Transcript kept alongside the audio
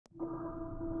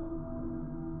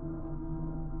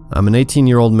I'm an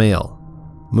 18-year-old male.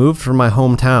 Moved from my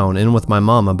hometown in with my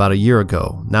mom about a year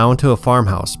ago, now into a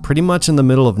farmhouse pretty much in the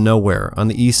middle of nowhere on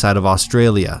the east side of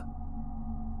Australia.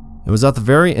 It was at the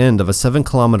very end of a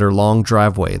 7-kilometer long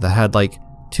driveway that had like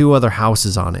 2 other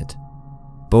houses on it,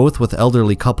 both with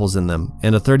elderly couples in them,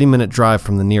 and a 30-minute drive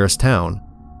from the nearest town,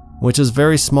 which is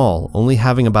very small, only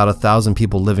having about 1,000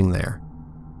 people living there.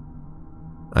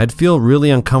 I'd feel really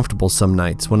uncomfortable some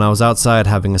nights when I was outside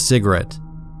having a cigarette.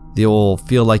 The old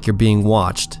feel like you're being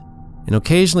watched, and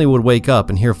occasionally would wake up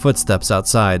and hear footsteps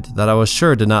outside that I was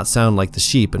sure did not sound like the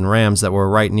sheep and rams that were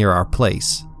right near our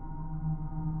place.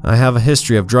 I have a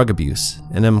history of drug abuse,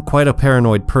 and am quite a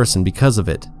paranoid person because of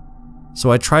it, so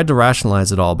I tried to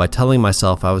rationalize it all by telling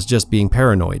myself I was just being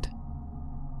paranoid.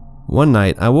 One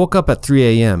night, I woke up at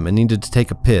 3 a.m. and needed to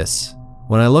take a piss,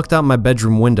 when I looked out my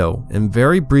bedroom window and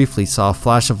very briefly saw a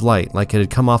flash of light like it had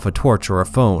come off a torch or a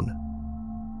phone.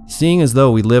 Seeing as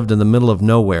though we lived in the middle of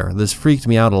nowhere, this freaked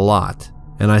me out a lot,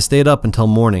 and I stayed up until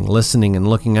morning listening and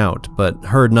looking out, but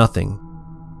heard nothing.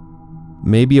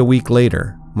 Maybe a week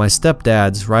later, my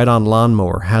stepdad's ride-on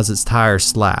lawnmower has its tires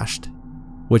slashed,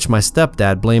 which my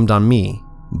stepdad blamed on me,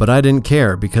 but I didn't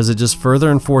care because it just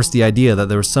further enforced the idea that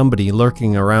there was somebody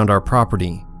lurking around our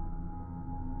property.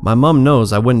 My mom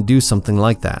knows I wouldn't do something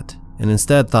like that, and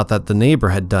instead thought that the neighbor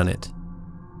had done it.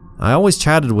 I always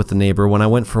chatted with the neighbor when I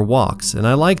went for walks, and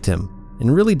I liked him,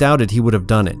 and really doubted he would have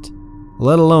done it,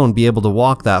 let alone be able to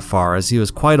walk that far as he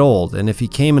was quite old, and if he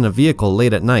came in a vehicle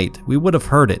late at night, we would have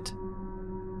heard it.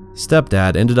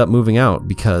 Stepdad ended up moving out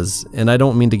because, and I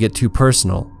don't mean to get too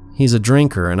personal, he's a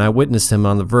drinker and I witnessed him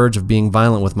on the verge of being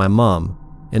violent with my mom,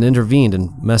 and intervened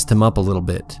and messed him up a little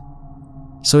bit.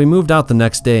 So he moved out the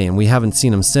next day and we haven't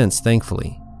seen him since,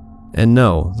 thankfully. And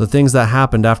no, the things that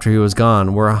happened after he was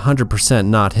gone were 100%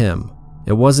 not him.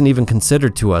 It wasn't even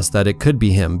considered to us that it could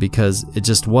be him because it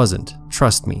just wasn't,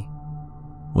 trust me.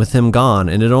 With him gone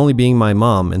and it only being my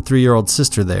mom and 3-year-old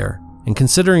sister there, and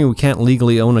considering we can't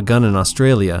legally own a gun in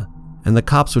Australia, and the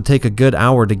cops would take a good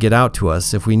hour to get out to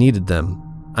us if we needed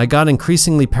them, I got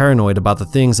increasingly paranoid about the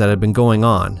things that had been going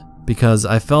on because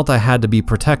I felt I had to be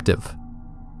protective.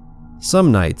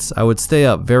 Some nights, I would stay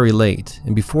up very late,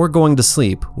 and before going to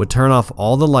sleep, would turn off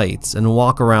all the lights and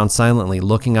walk around silently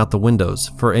looking out the windows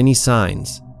for any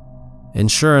signs.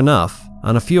 And sure enough,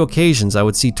 on a few occasions I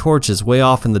would see torches way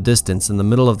off in the distance in the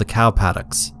middle of the cow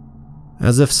paddocks,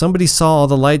 as if somebody saw all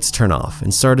the lights turn off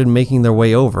and started making their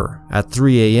way over at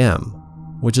 3 a.m.,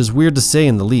 which is weird to say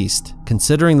in the least,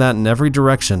 considering that in every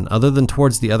direction other than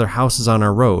towards the other houses on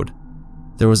our road,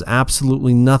 there was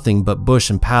absolutely nothing but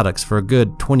bush and paddocks for a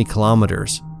good 20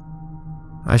 kilometers.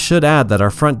 I should add that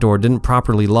our front door didn't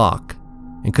properly lock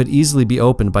and could easily be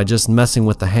opened by just messing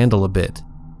with the handle a bit,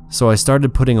 so I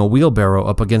started putting a wheelbarrow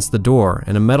up against the door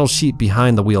and a metal sheet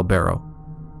behind the wheelbarrow,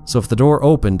 so if the door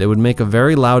opened it would make a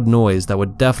very loud noise that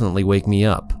would definitely wake me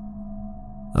up.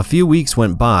 A few weeks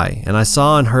went by and I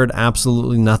saw and heard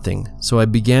absolutely nothing, so I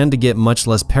began to get much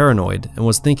less paranoid and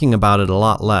was thinking about it a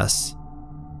lot less.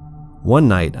 One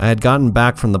night, I had gotten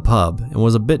back from the pub and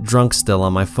was a bit drunk still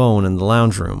on my phone in the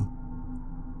lounge room.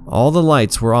 All the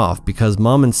lights were off because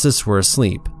mom and sis were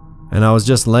asleep, and I was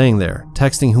just laying there,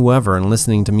 texting whoever and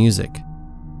listening to music.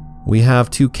 We have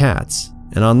 2 cats,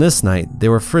 and on this night, they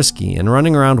were frisky and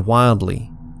running around wildly,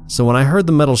 so when I heard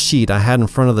the metal sheet I had in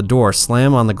front of the door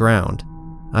slam on the ground,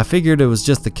 I figured it was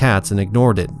just the cats and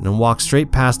ignored it and walked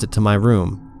straight past it to my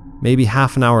room, maybe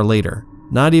half an hour later,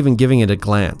 not even giving it a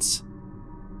glance.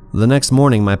 The next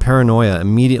morning, my paranoia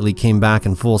immediately came back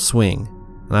in full swing,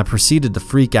 and I proceeded to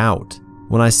freak out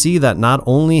when I see that not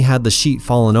only had the sheet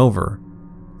fallen over,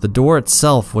 the door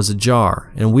itself was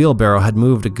ajar and wheelbarrow had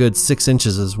moved a good 6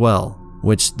 inches as well,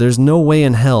 which there's no way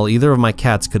in hell either of my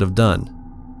cats could have done.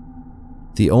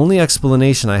 The only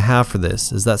explanation I have for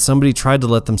this is that somebody tried to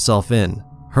let themselves in,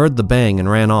 heard the bang and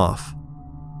ran off.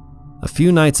 A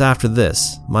few nights after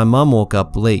this, my mom woke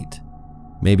up late,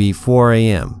 maybe 4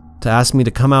 a.m., to ask me to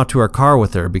come out to her car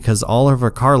with her because all of her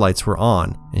car lights were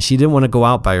on and she didn't want to go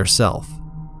out by herself.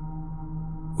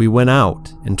 We went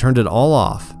out and turned it all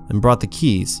off and brought the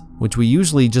keys, which we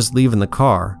usually just leave in the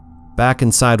car, back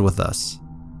inside with us.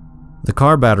 The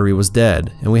car battery was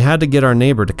dead and we had to get our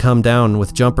neighbor to come down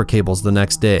with jumper cables the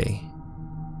next day.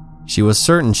 She was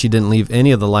certain she didn't leave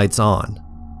any of the lights on,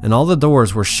 and all the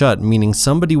doors were shut, meaning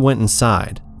somebody went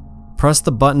inside, pressed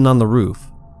the button on the roof,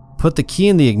 put the key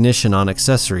in the ignition on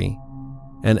accessory,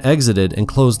 and exited and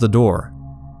closed the door,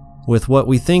 with what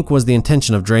we think was the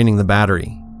intention of draining the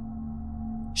battery.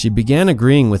 She began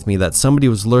agreeing with me that somebody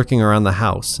was lurking around the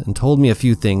house and told me a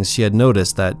few things she had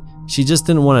noticed that she just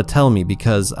didn't want to tell me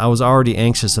because I was already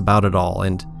anxious about it all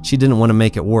and she didn't want to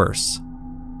make it worse.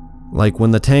 Like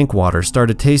when the tank water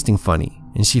started tasting funny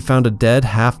and she found a dead,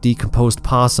 half-decomposed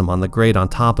possum on the grate on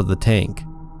top of the tank.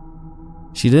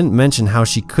 She didn't mention how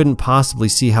she couldn't possibly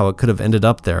see how it could have ended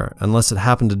up there unless it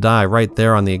happened to die right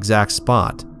there on the exact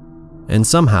spot, and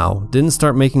somehow didn't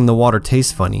start making the water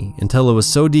taste funny until it was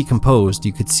so decomposed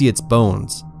you could see its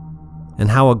bones, and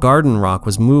how a garden rock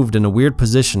was moved in a weird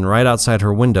position right outside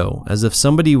her window as if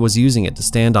somebody was using it to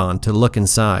stand on to look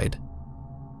inside.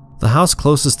 The house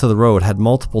closest to the road had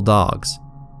multiple dogs,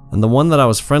 and the one that I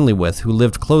was friendly with, who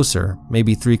lived closer,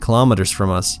 maybe 3 kilometers from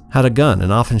us, had a gun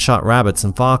and often shot rabbits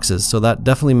and foxes, so that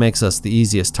definitely makes us the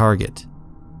easiest target.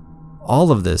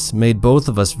 All of this made both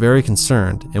of us very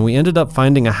concerned, and we ended up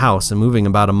finding a house and moving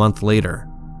about a month later.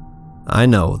 I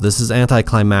know, this is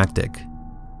anticlimactic,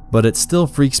 but it still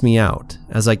freaks me out,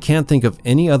 as I can't think of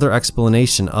any other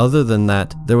explanation other than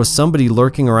that there was somebody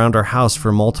lurking around our house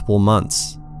for multiple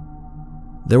months.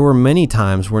 There were many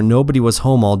times where nobody was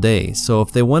home all day, so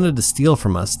if they wanted to steal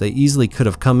from us, they easily could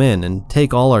have come in and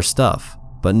take all our stuff,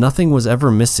 but nothing was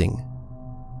ever missing.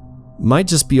 Might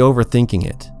just be overthinking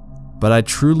it, but I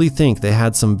truly think they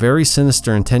had some very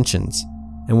sinister intentions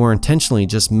and were intentionally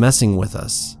just messing with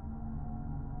us.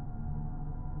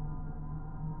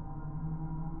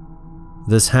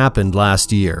 This happened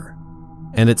last year,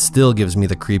 and it still gives me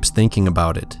the creeps thinking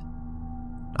about it.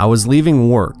 I was leaving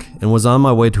work and was on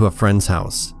my way to a friend's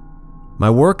house. My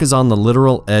work is on the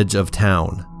literal edge of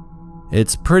town.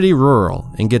 It's pretty rural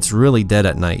and gets really dead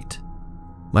at night.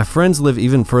 My friends live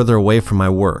even further away from my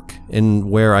work, in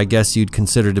where I guess you'd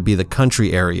consider to be the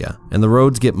country area, and the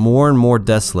roads get more and more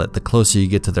desolate the closer you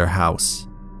get to their house.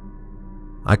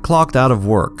 I clocked out of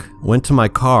work, went to my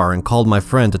car and called my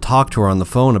friend to talk to her on the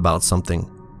phone about something,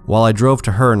 while I drove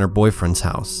to her and her boyfriend's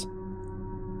house.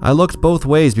 I looked both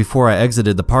ways before I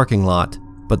exited the parking lot,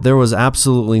 but there was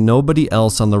absolutely nobody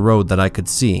else on the road that I could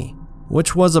see,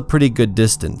 which was a pretty good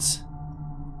distance.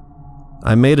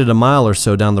 I made it a mile or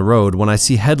so down the road when I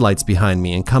see headlights behind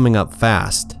me and coming up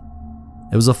fast.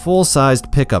 It was a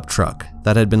full-sized pickup truck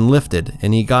that had been lifted,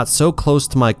 and he got so close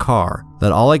to my car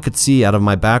that all I could see out of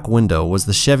my back window was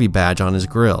the Chevy badge on his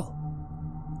grill.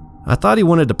 I thought he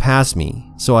wanted to pass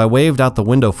me, so I waved out the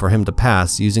window for him to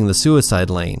pass using the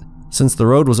suicide lane, since the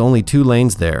road was only 2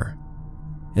 lanes there.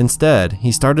 Instead,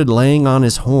 he started laying on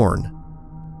his horn.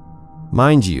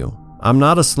 Mind you, I'm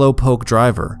not a slowpoke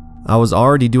driver. I was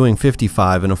already doing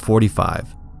 55 in a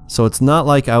 45, so it's not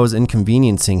like I was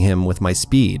inconveniencing him with my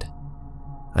speed.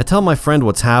 I tell my friend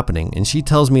what's happening, and she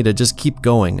tells me to just keep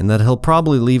going and that he'll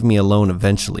probably leave me alone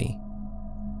eventually.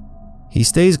 He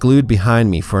stays glued behind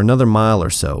me for another mile or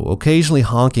so, occasionally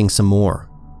honking some more.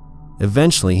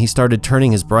 Eventually, he started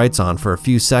turning his brights on for a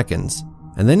few seconds,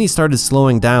 and then he started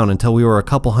slowing down until we were a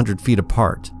couple 100 feet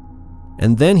apart.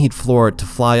 And then he'd floor it to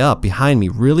fly up behind me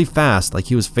really fast like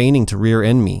he was feigning to rear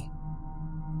end me.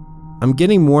 I'm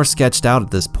getting more sketched out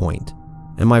at this point,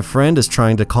 and my friend is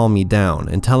trying to calm me down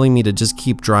and telling me to just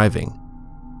keep driving.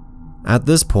 At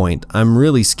this point, I'm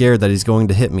really scared that he's going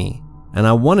to hit me, and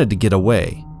I wanted to get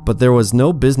away, but there was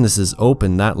no businesses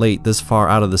open that late this far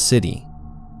out of the city.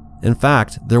 In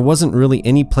fact, there wasn't really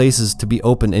any places to be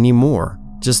open anymore,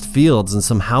 just fields and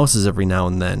some houses every now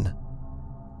and then.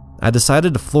 I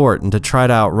decided to floor it and to try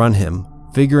to outrun him,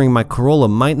 figuring my Corolla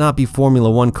might not be Formula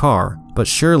 1 car, but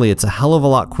surely it's a hell of a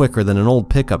lot quicker than an old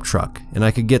pickup truck, and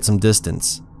I could get some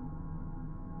distance.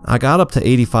 I got up to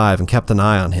 85 and kept an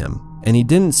eye on him, and he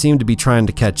didn't seem to be trying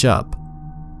to catch up.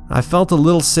 I felt a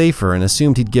little safer and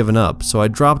assumed he'd given up, so I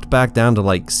dropped back down to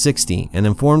like 60 and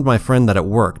informed my friend that it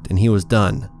worked and he was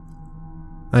done.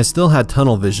 I still had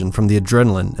tunnel vision from the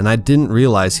adrenaline, and I didn't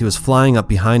realize he was flying up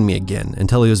behind me again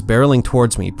until he was barreling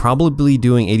towards me, probably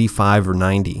doing 85 or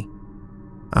 90.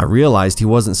 I realized he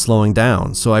wasn't slowing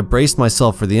down, so I braced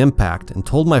myself for the impact and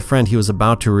told my friend he was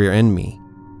about to rear end me.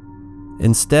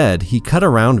 Instead, he cut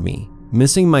around me,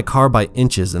 missing my car by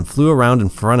inches, and flew around in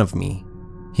front of me.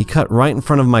 He cut right in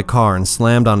front of my car and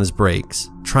slammed on his brakes,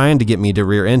 trying to get me to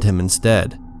rear end him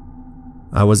instead.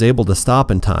 I was able to stop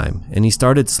in time, and he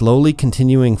started slowly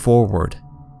continuing forward.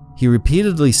 He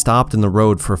repeatedly stopped in the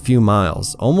road for a few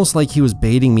miles, almost like he was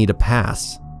baiting me to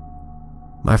pass.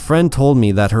 My friend told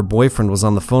me that her boyfriend was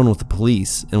on the phone with the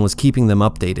police and was keeping them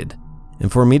updated, and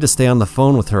for me to stay on the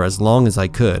phone with her as long as I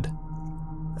could.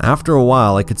 After a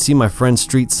while, I could see my friend's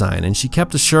street sign, and she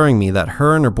kept assuring me that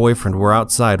her and her boyfriend were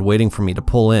outside waiting for me to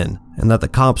pull in, and that the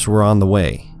cops were on the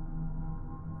way.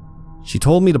 She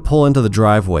told me to pull into the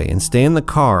driveway and stay in the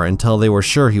car until they were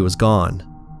sure he was gone.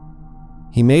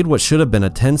 He made what should have been a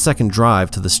 10-second drive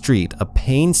to the street a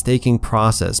painstaking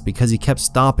process because he kept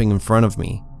stopping in front of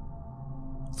me.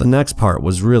 The next part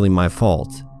was really my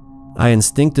fault. I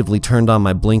instinctively turned on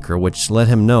my blinker, which let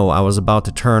him know I was about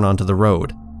to turn onto the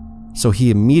road, so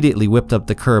he immediately whipped up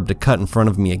the curb to cut in front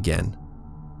of me again.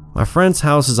 My friend's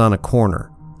house is on a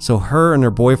corner, so her and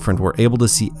her boyfriend were able to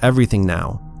see everything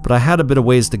now, but I had a bit of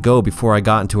ways to go before I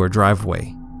got into her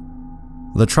driveway.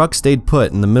 The truck stayed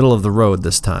put in the middle of the road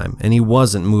this time, and he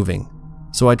wasn't moving,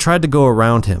 so I tried to go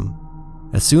around him.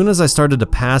 As soon as I started to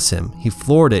pass him, he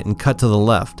floored it and cut to the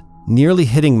left, nearly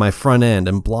hitting my front end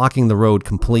and blocking the road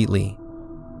completely.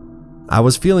 I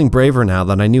was feeling braver now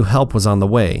that I knew help was on the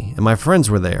way, and my friends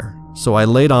were there, so I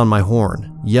laid on my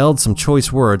horn, yelled some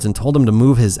choice words, and told him to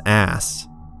move his ass.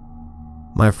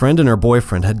 My friend and her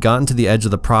boyfriend had gotten to the edge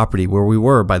of the property where we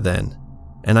were by then,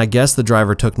 and I guess the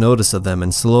driver took notice of them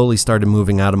and slowly started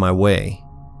moving out of my way.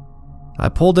 I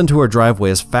pulled into her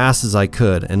driveway as fast as I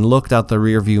could and looked out the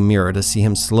rearview mirror to see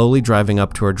him slowly driving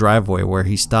up to her driveway where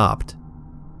he stopped.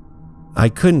 I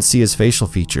couldn't see his facial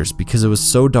features because it was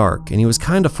so dark and he was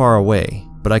kinda far away,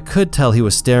 but I could tell he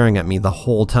was staring at me the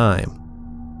whole time.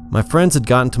 My friends had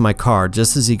gotten to my car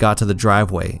just as he got to the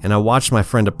driveway, and I watched my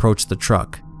friend approach the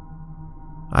truck.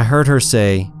 I heard her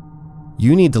say,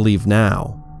 "You need to leave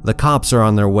now. The cops are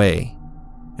on their way."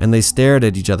 And they stared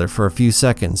at each other for a few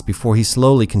seconds before he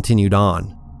slowly continued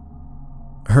on.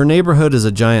 Her neighborhood is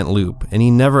a giant loop, and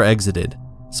he never exited,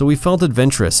 so we felt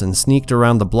adventurous and sneaked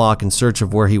around the block in search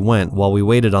of where he went while we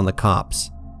waited on the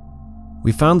cops.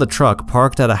 We found the truck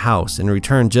parked at a house and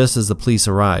returned just as the police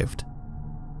arrived.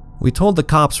 We told the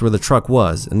cops where the truck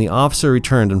was, and the officer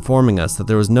returned informing us that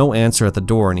there was no answer at the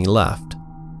door and he left.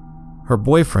 Her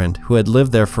boyfriend, who had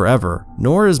lived there forever,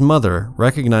 nor his mother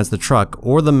recognized the truck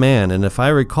or the man, and if I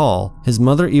recall, his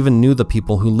mother even knew the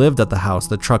people who lived at the house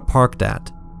the truck parked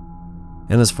at.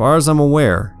 And as far as I'm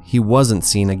aware, he wasn't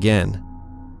seen again.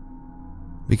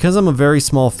 Because I'm a very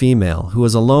small female who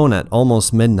was alone at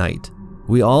almost midnight,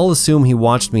 we all assume he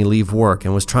watched me leave work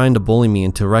and was trying to bully me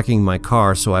into wrecking my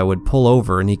car so I would pull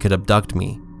over and he could abduct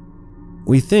me.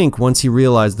 We think once he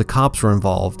realized the cops were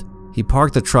involved, he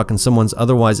parked the truck in someone's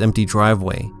otherwise empty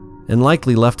driveway and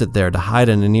likely left it there to hide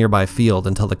in a nearby field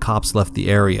until the cops left the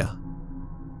area.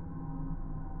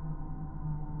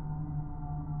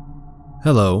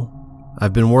 Hello,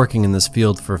 I've been working in this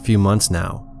field for a few months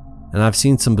now, and I've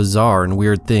seen some bizarre and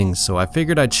weird things, so I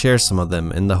figured I'd share some of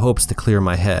them in the hopes to clear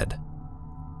my head.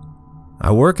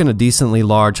 I work in a decently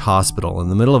large hospital in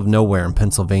the middle of nowhere in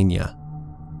Pennsylvania.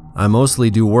 I mostly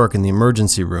do work in the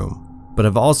emergency room, but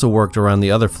have also worked around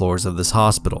the other floors of this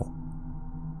hospital.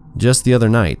 Just the other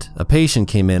night, a patient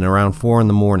came in around 4 in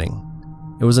the morning.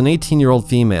 It was an 18-year-old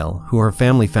female who her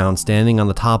family found standing on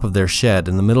the top of their shed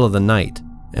in the middle of the night,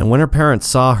 and when her parents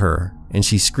saw her and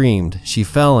she screamed, she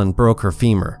fell and broke her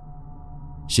femur.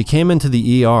 She came into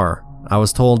the ER. I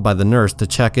was told by the nurse to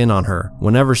check in on her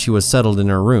whenever she was settled in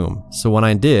her room, so when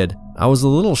I did, I was a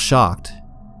little shocked.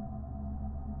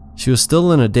 She was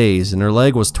still in a daze and her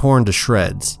leg was torn to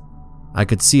shreds. I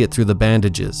could see it through the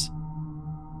bandages.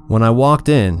 When I walked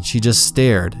in, she just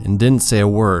stared and didn't say a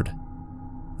word.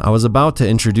 I was about to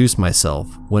introduce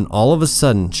myself when all of a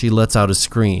sudden she lets out a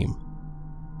scream.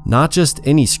 Not just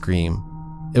any scream,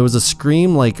 it was a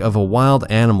scream like of a wild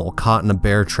animal caught in a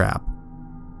bear trap.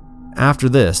 After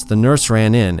this, the nurse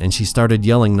ran in and she started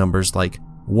yelling numbers like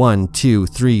 1, 2,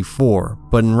 3, 4,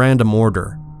 but in random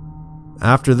order.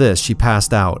 After this, she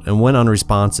passed out and went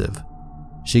unresponsive.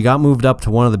 She got moved up to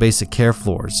one of the basic care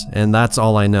floors, and that's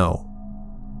all I know.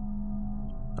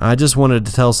 I just wanted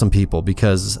to tell some people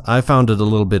because I found it a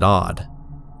little bit odd.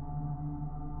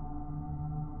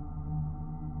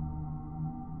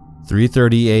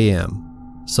 3:30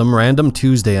 a.m. Some random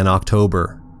Tuesday in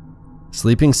October.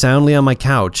 Sleeping soundly on my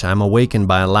couch, I'm awakened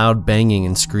by a loud banging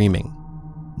and screaming.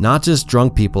 Not just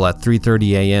drunk people at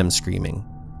 3:30 a.m. screaming,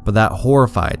 but that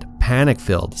horrified,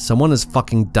 panic-filled, someone is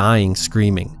fucking dying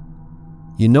screaming.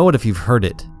 You know it if you've heard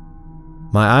it.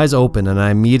 My eyes open and I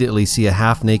immediately see a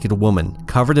half-naked woman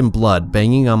covered in blood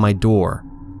banging on my door.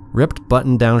 Ripped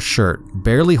button-down shirt,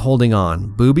 barely holding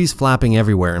on, boobies flapping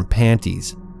everywhere, and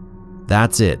panties.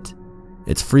 That's it.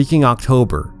 It's freaking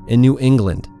October in New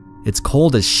England. It's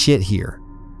cold as shit here.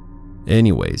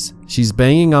 Anyways, she's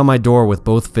banging on my door with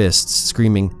both fists,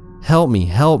 screaming, "Help me,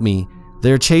 help me.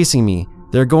 They're chasing me.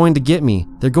 They're going to get me.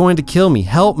 They're going to kill me.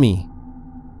 Help me."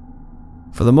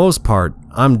 For the most part,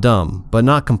 I'm dumb, but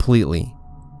not completely.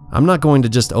 I'm not going to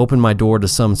just open my door to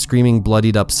some screaming,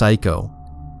 bloodied up psycho.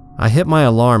 I hit my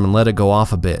alarm and let it go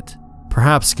off a bit,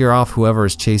 perhaps scare off whoever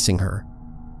is chasing her.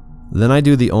 Then I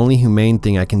do the only humane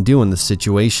thing I can do in this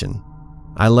situation.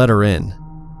 I let her in.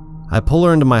 I pull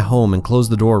her into my home and close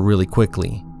the door really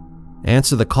quickly.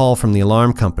 Answer the call from the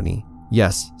alarm company.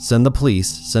 Yes, send the police,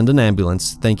 send an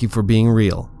ambulance, thank you for being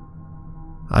real.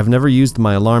 I've never used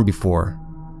my alarm before.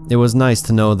 It was nice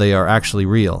to know they are actually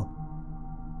real.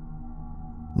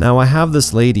 Now I have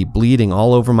this lady bleeding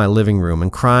all over my living room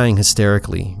and crying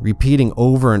hysterically, repeating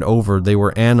over and over they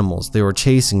were animals, they were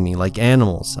chasing me like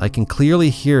animals. I can clearly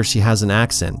hear she has an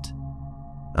accent.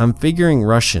 I'm figuring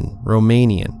Russian,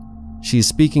 Romanian. She is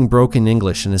speaking broken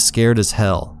English and is scared as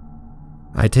hell.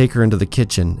 I take her into the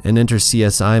kitchen and enter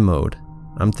CSI mode.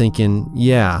 I'm thinking,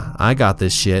 yeah, I got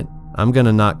this shit. I'm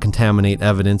gonna not contaminate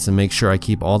evidence and make sure I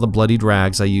keep all the bloodied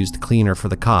rags I used to clean her for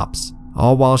the cops.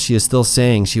 All while she is still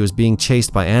saying she was being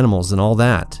chased by animals and all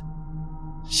that.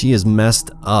 She is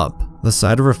messed up. The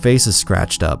side of her face is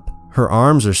scratched up. Her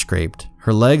arms are scraped.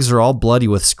 Her legs are all bloody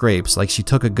with scrapes like she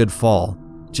took a good fall.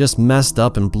 Just messed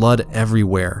up and blood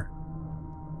everywhere.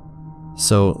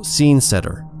 So, scene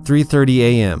setter, 3:30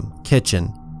 a.m.,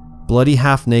 kitchen. Bloody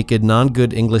half-naked,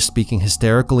 non-good English-speaking,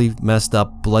 hysterically messed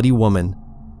up, bloody woman.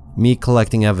 Me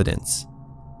collecting evidence.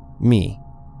 Me.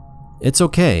 It's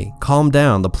okay, calm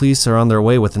down, the police are on their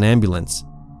way with an ambulance.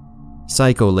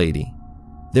 Psycho lady.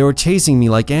 They were chasing me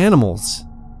like animals.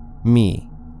 Me.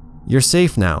 You're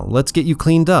safe now, let's get you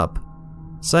cleaned up.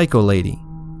 Psycho lady.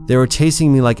 They were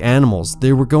chasing me like animals,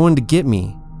 they were going to get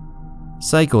me.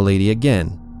 Psycho lady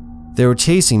again. They were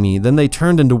chasing me, then they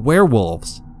turned into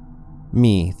werewolves.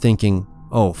 Me, thinking,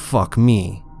 oh fuck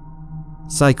me.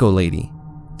 Psycho lady.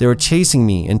 They were chasing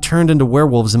me and turned into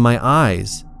werewolves in my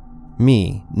eyes.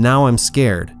 Me, now I'm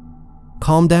scared.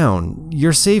 Calm down,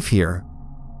 you're safe here.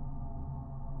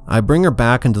 I bring her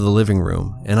back into the living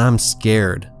room, and I'm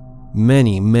scared.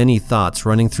 Many thoughts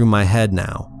running through my head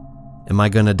now. Am I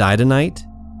gonna die tonight?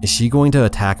 Is she going to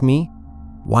attack me?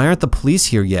 Why aren't the police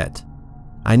here yet?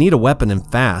 I need a weapon and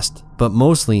fast, but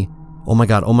mostly, oh my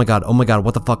god, oh my god, oh my god,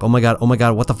 what the fuck, oh my god,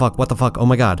 what the fuck, oh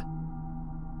my god.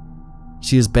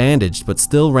 She is bandaged but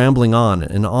still rambling on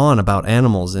and on about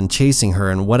animals and chasing her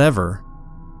and whatever.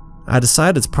 I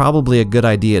decide it's probably a good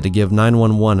idea to give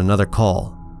 911 another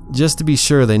call, just to be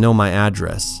sure they know my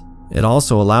address. It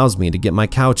also allows me to get my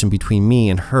couch in between me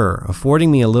and her,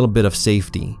 affording me a little bit of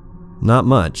safety. Not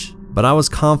much, but I was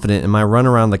confident in my run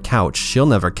around the couch, she'll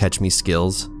never catch me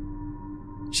skills.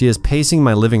 She is pacing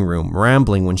my living room,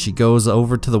 rambling when she goes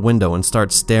over to the window and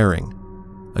starts staring.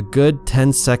 A good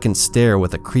 10-second stare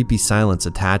with a creepy silence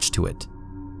attached to it.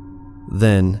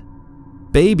 Then,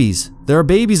 babies! There are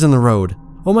babies in the road!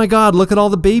 Oh my god, look at all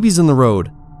the babies in the road!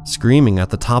 Screaming at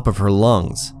the top of her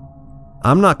lungs.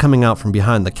 I'm not coming out from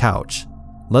behind the couch.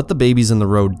 Let the babies in the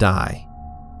road die.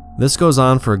 This goes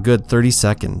on for a good 30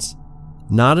 seconds.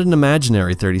 Not an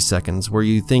imaginary 30 seconds where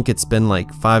you think it's been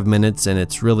like 5 minutes and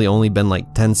it's really only been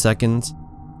like 10 seconds.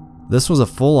 This was a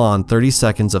full-on 30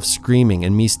 seconds of screaming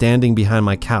and me standing behind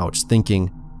my couch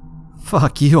thinking,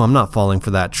 fuck you, I'm not falling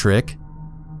for that trick.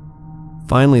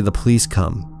 Finally, the police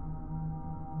come.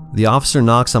 The officer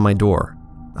knocks on my door.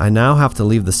 I now have to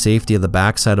leave the safety of the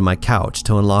backside of my couch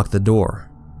to unlock the door.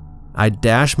 I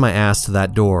dashed my ass to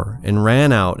that door and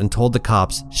ran out and told the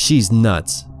cops, she's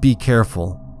nuts, be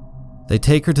careful. They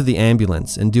take her to the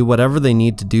ambulance and do whatever they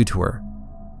need to do to her.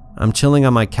 I'm chilling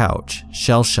on my couch,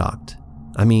 shell-shocked.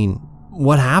 I mean,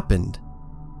 what happened?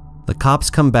 The cops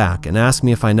come back and ask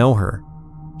me if I know her.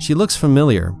 She looks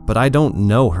familiar, but I don't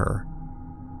know her.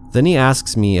 Then he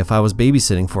asks me if I was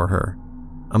babysitting for her.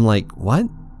 I'm like, what?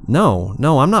 No,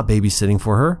 I'm not babysitting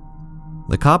for her.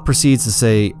 The cop proceeds to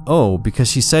say, oh, because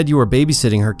she said you were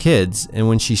babysitting her kids, and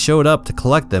when she showed up to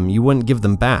collect them, you wouldn't give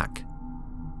them back.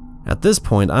 At this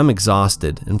point, I'm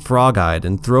exhausted and frog-eyed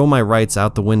and throw my rights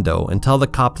out the window and tell the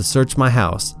cop to search my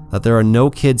house, that there are no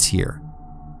kids here.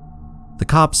 The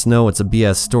cops know it's a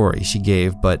BS story she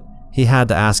gave, but he had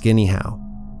to ask anyhow.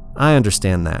 I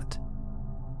understand that.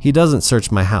 He doesn't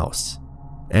search my house.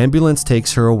 Ambulance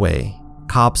takes her away.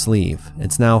 Cops leave.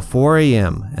 It's now 4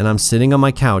 a.m. and I'm sitting on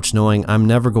my couch knowing I'm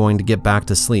never going to get back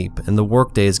to sleep and the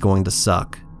workday is going to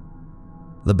suck.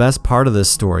 The best part of this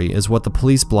story is what the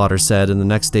police blotter said in the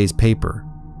next day's paper.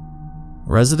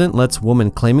 Resident lets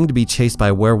woman claiming to be chased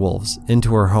by werewolves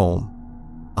into her home.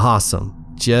 Awesome.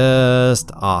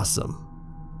 Just awesome.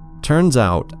 Turns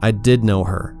out I did know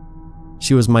her.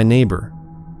 She was my neighbor.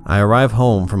 I arrive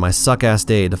home from my suck-ass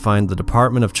day to find the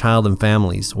Department of Child and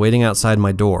Families waiting outside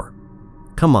my door.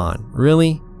 Come on,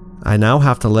 really? I now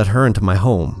have to let her into my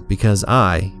home because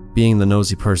I, being the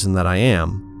nosy person that I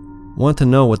am, want to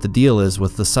know what the deal is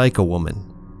with the psycho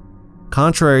woman.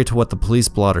 Contrary to what the police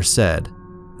blotter said,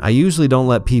 I usually don't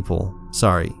let people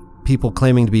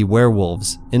claiming to be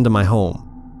werewolves into my home.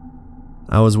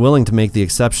 I was willing to make the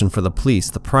exception for the police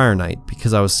the prior night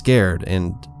because I was scared,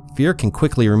 and fear can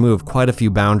quickly remove quite a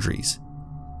few boundaries.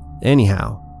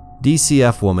 Anyhow,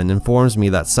 DCF woman informs me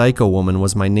that psycho woman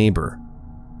was my neighbor.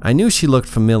 I knew she looked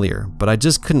familiar, but I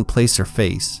just couldn't place her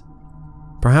face.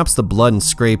 Perhaps the blood and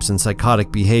scrapes and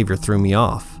psychotic behavior threw me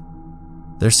off.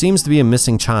 There seems to be a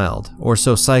missing child, or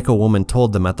so Psycho Woman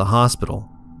told them at the hospital.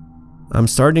 I'm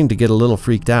starting to get a little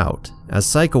freaked out, as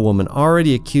Psycho Woman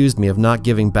already accused me of not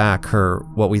giving back her,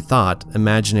 what we thought,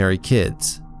 imaginary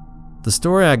kids. The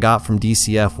story I got from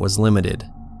DCF was limited.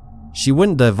 She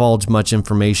wouldn't divulge much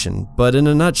information, but in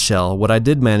a nutshell, what I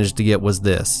did manage to get was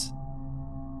this.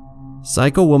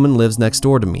 Psycho Woman lives next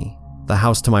door to me, the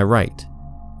house to my right.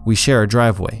 We share a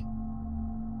driveway.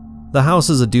 The house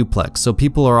is a duplex, so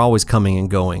people are always coming and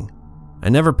going. I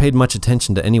never paid much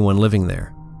attention to anyone living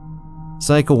there.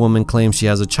 Psycho Woman claims she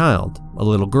has a child, a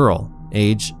little girl,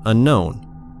 age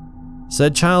unknown.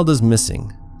 Said child is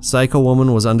missing. Psycho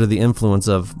Woman was under the influence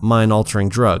of mind-altering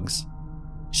drugs.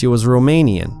 She was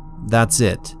Romanian, that's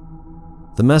it.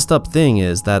 The messed up thing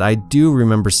is that I do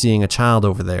remember seeing a child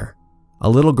over there. A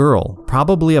little girl,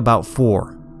 probably about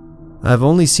 4. I've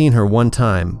only seen her one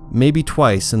time, maybe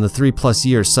twice in the 3+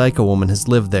 years Psycho Woman has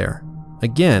lived there.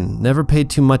 Again, never paid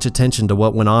too much attention to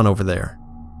what went on over there.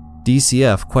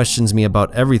 DCF questions me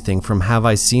about everything from have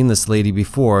I seen this lady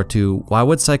before to why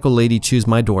would Psycho Lady choose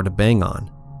my door to bang on?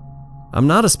 I'm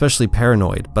not especially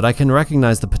paranoid, but I can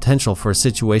recognize the potential for a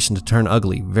situation to turn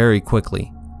ugly very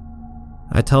quickly.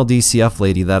 I tell DCF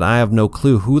Lady that I have no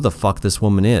clue who the fuck this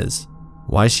woman is,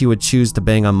 why she would choose to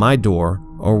bang on my door,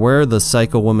 or where the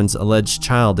Psycho Woman's alleged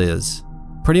child is.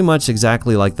 Pretty much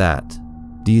exactly like that.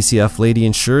 DCF Lady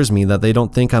assures me that they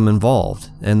don't think I'm involved,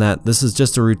 and that this is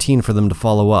just a routine for them to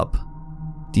follow up.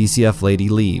 DCF Lady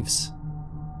leaves.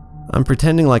 I'm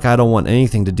pretending like I don't want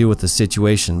anything to do with the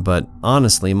situation, but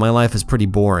honestly, my life is pretty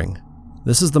boring.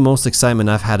 This is the most excitement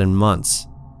I've had in months.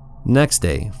 Next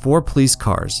day, 4 police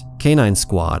cars, K9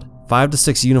 squad, 5 to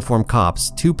 6 uniformed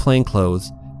cops, 2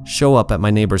 plainclothes, show up at my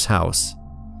neighbor's house.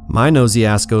 My nosy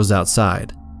ass goes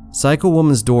outside. Psycho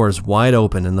Woman's door is wide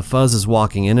open and the fuzz is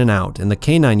walking in and out, and the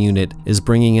K9 unit is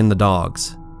bringing in the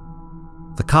dogs.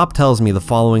 The cop tells me the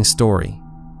following story.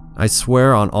 I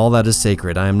swear on all that is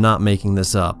sacred, I am not making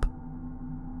this up.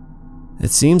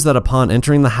 It seems that upon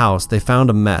entering the house, they found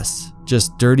a mess,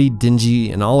 just dirty,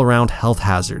 dingy, and all-around health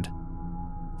hazard.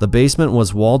 The basement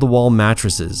was wall-to-wall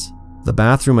mattresses. The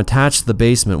bathroom attached to the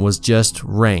basement was just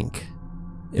rank.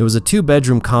 It was a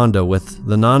 2-bedroom condo with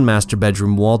the non-master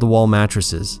bedroom wall-to-wall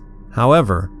mattresses.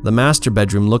 However, the master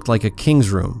bedroom looked like a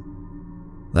king's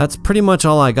room. That's pretty much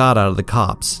all I got out of the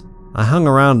cops. I hung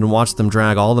around and watched them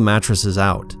drag all the mattresses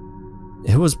out.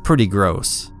 It was pretty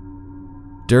gross.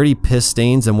 Dirty piss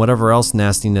stains and whatever else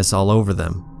nastiness all over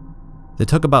them. They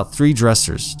took about 3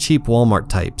 dressers, cheap Walmart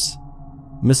types.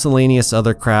 Miscellaneous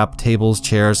other crap, tables,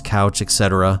 chairs, couch,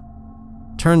 etc.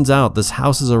 Turns out this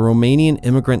house is a Romanian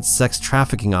immigrant sex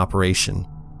trafficking operation.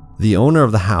 The owner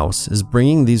of the house is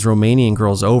bringing these Romanian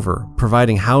girls over,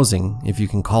 providing housing, if you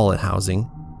can call it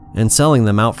housing, and selling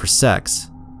them out for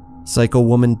sex. Psycho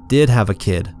Woman did have a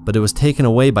kid, but it was taken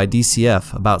away by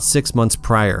DCF about 6 months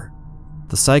prior.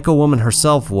 The Psycho Woman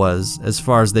herself was, as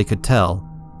far as they could tell,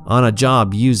 on a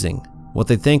job using what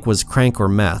they think was crank or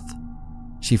meth.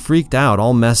 She freaked out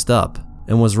all messed up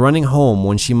and was running home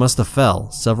when she must have fell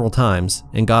several times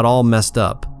and got all messed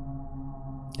up.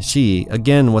 She,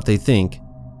 again what they think,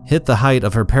 hit the height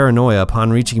of her paranoia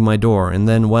upon reaching my door, and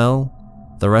then, well,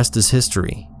 the rest is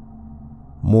history.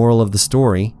 Moral of the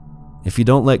story, if you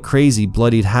don't let crazy,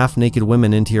 bloodied, half-naked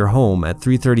women into your home at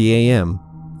 3:30 a.m.,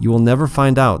 you will never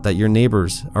find out that your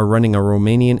neighbors are running a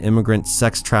Romanian immigrant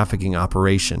sex trafficking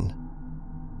operation.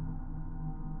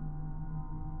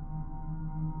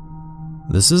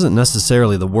 This isn't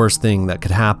necessarily the worst thing that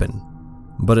could happen,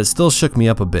 but it still shook me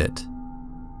up a bit.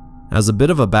 As a bit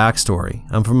of a backstory,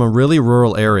 I'm from a really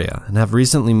rural area and have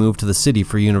recently moved to the city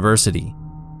for university.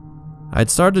 I'd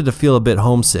started to feel a bit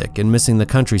homesick and missing the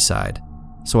countryside,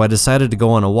 so I decided to go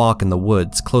on a walk in the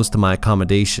woods close to my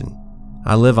accommodation.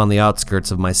 I live on the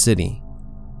outskirts of my city.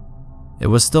 It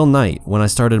was still night when I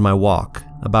started my walk,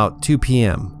 about 2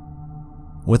 p.m.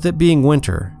 With it being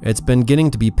winter, it's been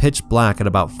getting to be pitch black at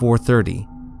about 4:30.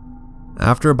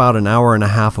 After about an hour and a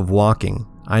half of walking,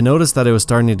 I noticed that it was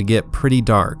starting to get pretty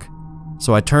dark,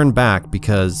 so I turned back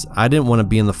because I didn't want to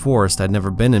be in the forest I'd never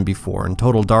been in before in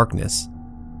total darkness,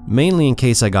 mainly in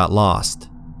case I got lost.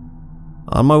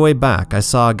 On my way back, I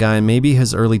saw a guy maybe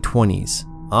his early 20s,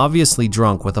 obviously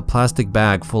drunk with a plastic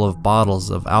bag full of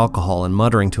bottles of alcohol and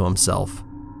muttering to himself.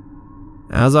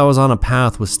 As I was on a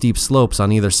path with steep slopes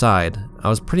on either side, I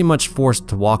was pretty much forced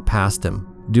to walk past him,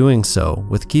 doing so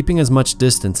with keeping as much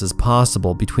distance as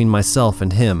possible between myself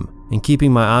and him and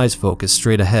keeping my eyes focused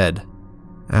straight ahead.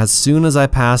 As soon as I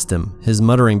passed him, his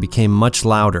muttering became much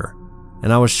louder,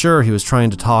 and I was sure he was trying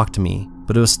to talk to me,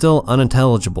 but it was still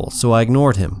unintelligible, so I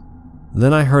ignored him.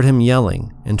 Then I heard him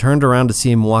yelling and turned around to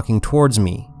see him walking towards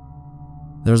me.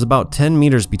 There was about 10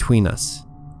 meters between us.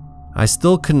 I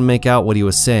still couldn't make out what he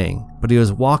was saying, but he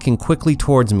was walking quickly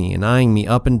towards me and eyeing me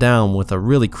up and down with a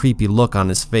really creepy look on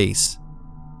his face.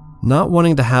 Not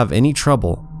wanting to have any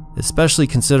trouble, especially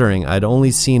considering I'd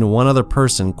only seen one other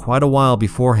person quite a while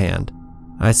beforehand,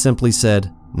 I simply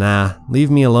said, "Nah,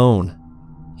 leave me alone."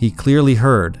 He clearly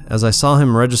heard, as I saw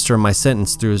him register my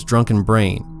sentence through his drunken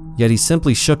brain, yet he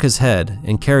simply shook his head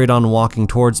and carried on walking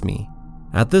towards me.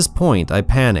 At this point, I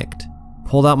panicked,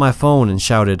 pulled out my phone and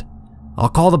shouted, "I'll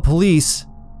call the police."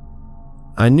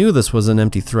 I knew this was an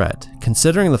empty threat,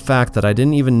 considering the fact that I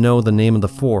didn't even know the name of the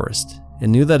forest,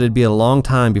 and knew that it'd be a long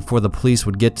time before the police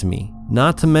would get to me.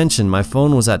 Not to mention my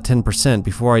phone was at 10%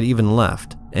 before I'd even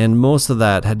left, and most of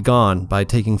that had gone by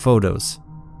taking photos.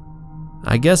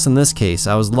 I guess in this case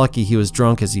I was lucky he was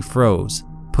drunk as he froze,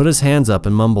 put his hands up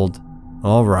and mumbled,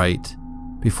 "All right,"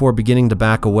 before beginning to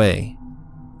back away.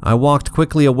 I walked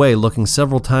quickly away, looking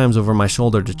several times over my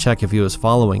shoulder to check if he was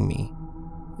following me.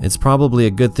 It's probably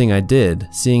a good thing I did,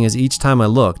 seeing as each time I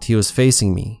looked he was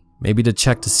facing me, maybe to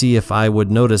check to see if I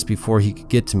would notice before he could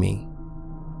get to me.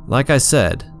 Like I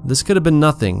said, this could have been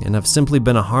nothing and have simply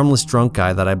been a harmless drunk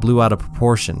guy that I blew out of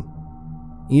proportion.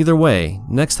 Either way,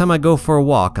 next time I go for a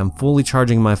walk, I'm fully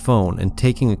charging my phone and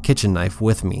taking a kitchen knife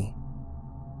with me.